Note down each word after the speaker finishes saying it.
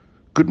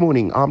Good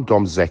morning, I'm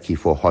Zaki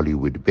for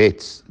Hollywood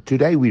Bets.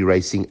 Today we're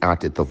racing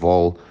out at the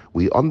Vaal.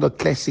 We're on the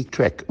classic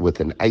track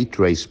with an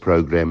 8-race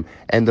program,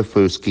 and the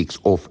first kicks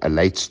off a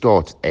late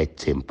start at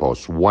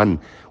 1:10.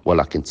 Well,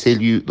 I can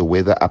tell you the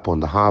weather up on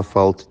the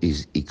Highveld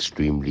is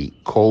extremely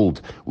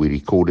cold. We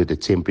recorded a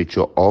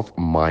temperature of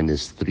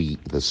 -3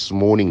 this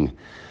morning.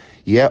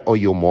 Here are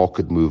your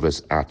market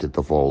movers out at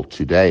the Vaal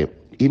today.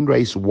 In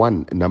race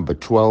 1, number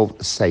 12,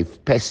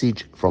 Safe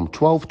Passage, from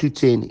 12 to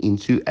 10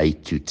 into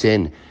 8 to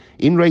 10.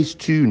 In race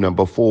 2,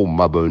 number 4,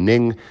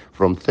 Maboneng,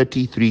 from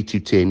 33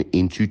 to 10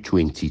 into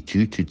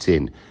 22 to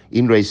 10.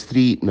 In race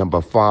 3,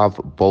 number 5,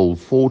 Bold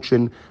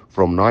Fortune,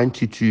 from 9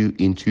 to 2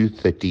 into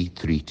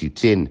 33 to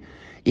 10.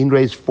 In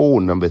race 4,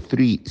 number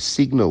 3,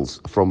 Signals,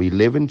 from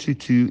 11 to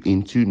 2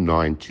 into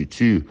 9 to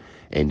 2.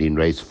 And in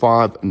race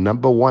 5,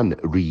 number 1,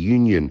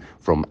 Reunion,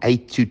 from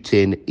 8 to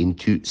 10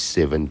 into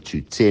 7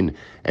 to 10.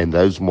 And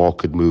those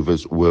market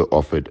movers were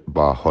offered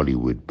by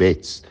Hollywood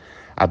Bets.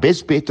 Our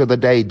best bet of the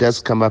day does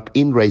come up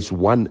in race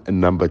 1,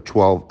 number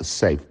 12,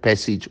 Safe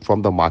Passage,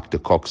 from the Mike de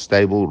Kock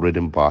stable,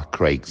 ridden by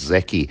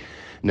Zaki.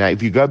 Now,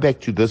 if you go back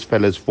to this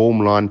fella's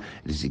form line,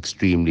 it is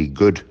extremely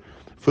good.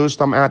 First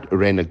time out,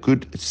 ran a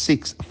good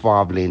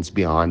 5 lengths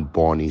behind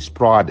Barney's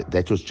Pride.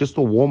 That was just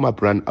a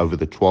warm-up run over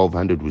the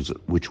 1200,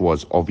 which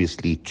was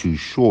obviously too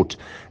short.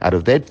 Out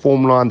of that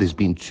form line, there's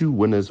been 2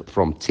 winners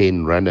from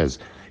 10 runners.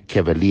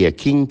 Cavalier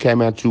King came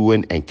out to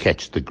win, and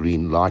Catch the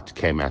Green Light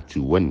came out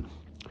to win.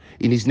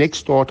 In his next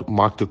start,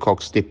 Mike de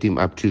Kock stepped him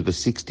up to the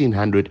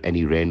 1600, and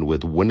he ran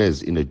with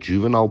winners in a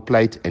juvenile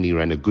plate, and he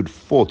ran a good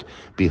 4th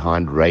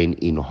behind Rain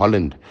in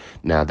Holland.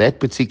 Now,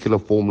 that particular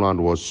form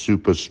line was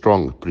super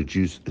strong,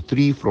 produced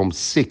 3 from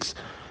 6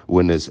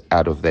 winners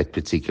out of that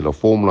particular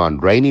form line.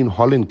 Rain in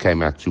Holland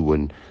came out to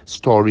win,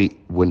 Starry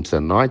Winter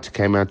Night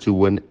came out to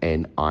win,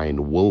 and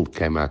Iron Will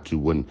came out to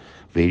win.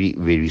 Very,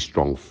 very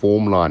strong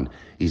form line.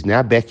 He's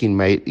now back in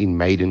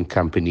maiden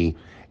company,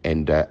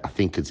 and I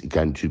think it's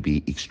going to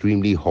be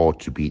extremely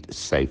hard to beat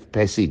Safe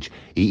Passage.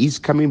 He is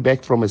coming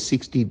back from a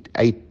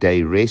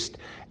 68-day rest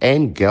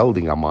and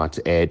gelding, I might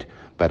add,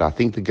 but I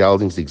think the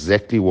gelding's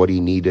exactly what he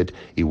needed.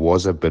 He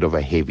was a bit of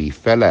a heavy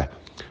fella.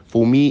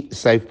 For me,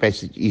 Safe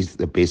Passage is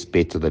the best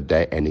bet of the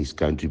day, and he's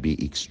going to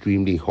be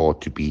extremely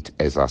hard to beat,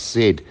 as I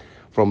said,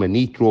 from a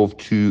neat draw of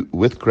 2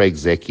 with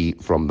Zaki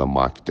from the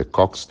Mike de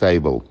Kock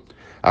stable.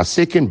 Our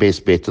second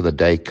best bet of the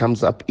day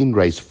comes up in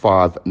race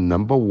 5,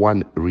 number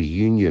 1,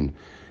 Reunion.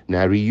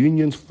 Now,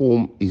 Reunion's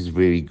form is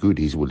very good.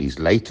 His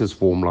latest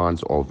form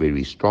lines are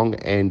very strong,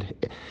 and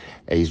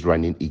he's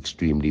running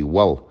extremely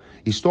well.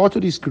 He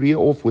started his career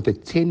off with a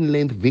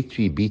 10-length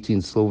victory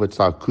beating Silver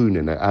Tycoon,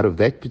 and out of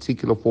that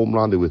particular form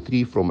line, there were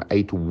 3 from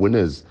 8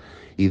 winners.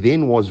 He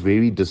then was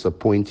very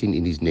disappointing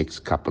in his next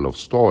couple of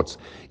starts.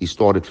 He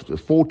started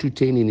 4 to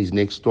 10 in his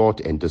next start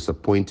and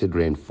disappointed,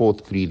 ran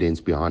 4th, 3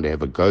 lengths behind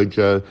Have a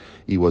Gojo.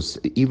 He was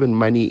even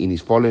money in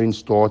his following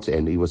start,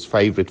 and he was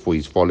favourite for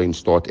his following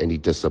start, and he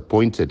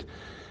disappointed.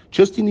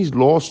 Just in his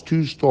last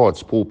 2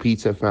 starts, Paul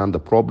Peter found the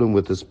problem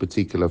with this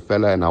particular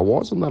fella, and I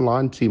was on the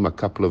line to him a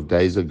couple of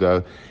days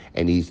ago,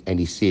 and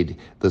he said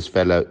this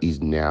fellow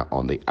is now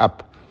on the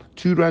up.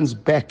 2 runs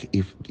back,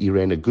 if he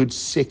ran a good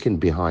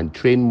 2nd behind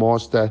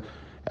Trendmaster,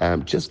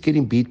 just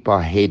getting beat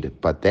by head.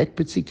 But that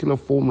particular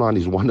form line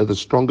is one of the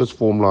strongest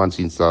form lines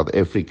in South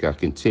Africa. I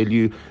can tell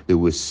you there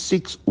were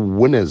 6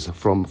 winners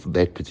from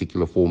that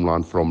particular form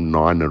line from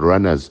 9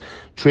 runners.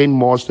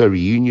 Trendmaster,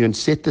 Reunion,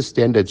 Set the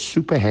Standard,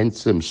 Super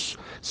Handsome,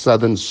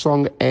 Southern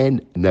Song,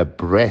 and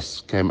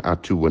Nebraska came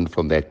out to win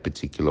from that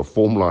particular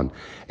form line.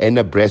 And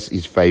Nebraska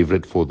is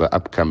favourite for the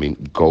upcoming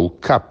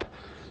Gold Cup.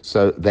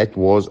 So that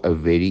was a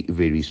very,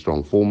 very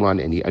strong form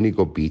line, and he only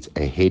got beat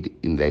ahead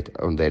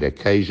on that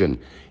occasion.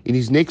 In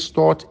his next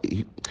start,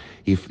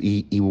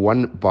 he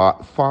won by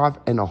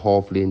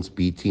 5.5 lengths,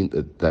 beating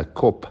the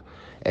Kop,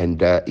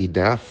 and he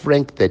now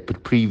franked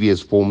that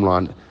previous form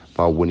line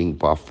by winning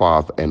by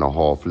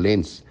 5.5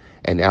 lengths.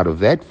 And out of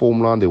that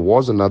form line, there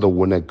was another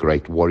winner,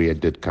 Great Warrior,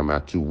 did come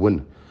out to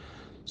win.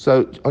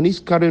 So on his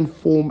current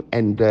form,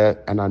 and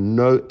I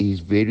know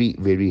he's very,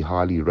 very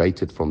highly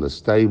rated from the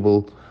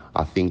stable,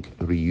 I think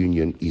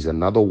Reunion is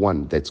another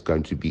one that's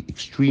going to be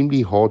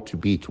extremely hard to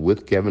beat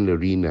with Gavin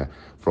Arena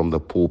from the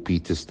Paul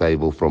Peter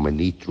stable from a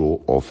neat draw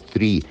of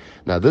 3.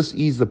 Now, this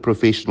is the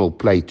professional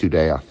play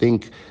today. I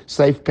think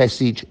Safe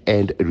Passage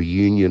and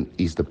Reunion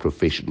is the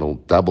professional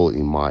double,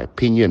 in my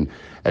opinion.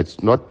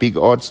 It's not big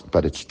odds,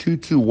 but it's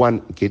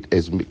 2-1.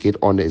 Get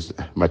on as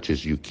much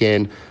as you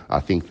can. I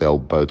think they'll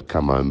both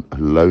come home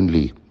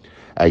lonely.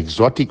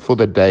 Exotic for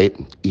the day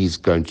is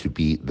going to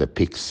be the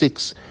pick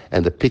 6,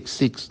 and the pick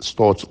 6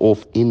 starts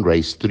off in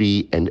race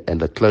 3, and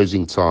the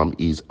closing time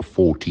is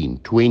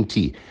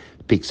 14:20.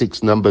 Pick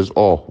 6 numbers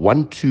are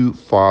 1, 2,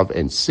 5,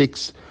 and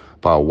 6,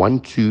 by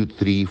 1, 2,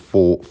 3,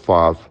 4,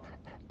 5,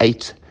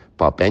 8,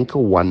 by Banker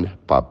 1,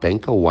 by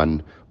Banker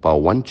 1, by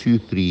 1, 2,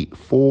 3,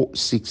 4,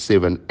 6,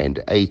 7,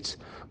 and 8,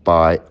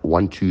 by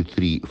 1, 2,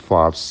 3,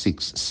 5,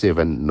 6,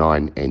 7,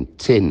 9, and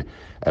 10.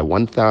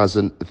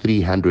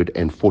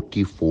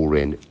 1,344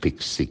 Rand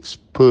pick 6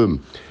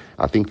 perm.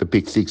 I think the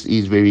pick six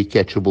is very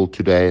catchable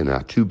today, and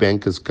our two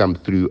bankers come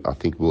through. I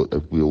think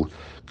we'll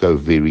go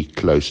very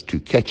close to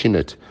catching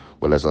it.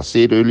 Well, as I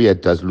said earlier,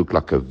 it does look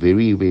like a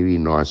very, very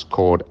nice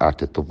card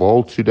out at the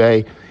Vaal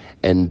today,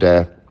 and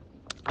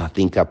I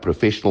think our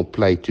professional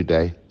play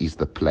today is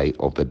the play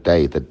of the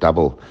day, the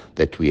double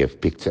that we have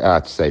picked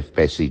out, Safe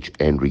Passage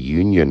and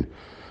Reunion.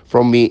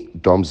 From me,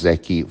 Dom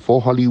Zaki,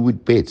 for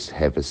Hollywood Bets.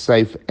 Have a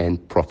safe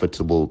and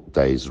profitable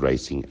day's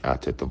racing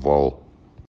out at the Vaal.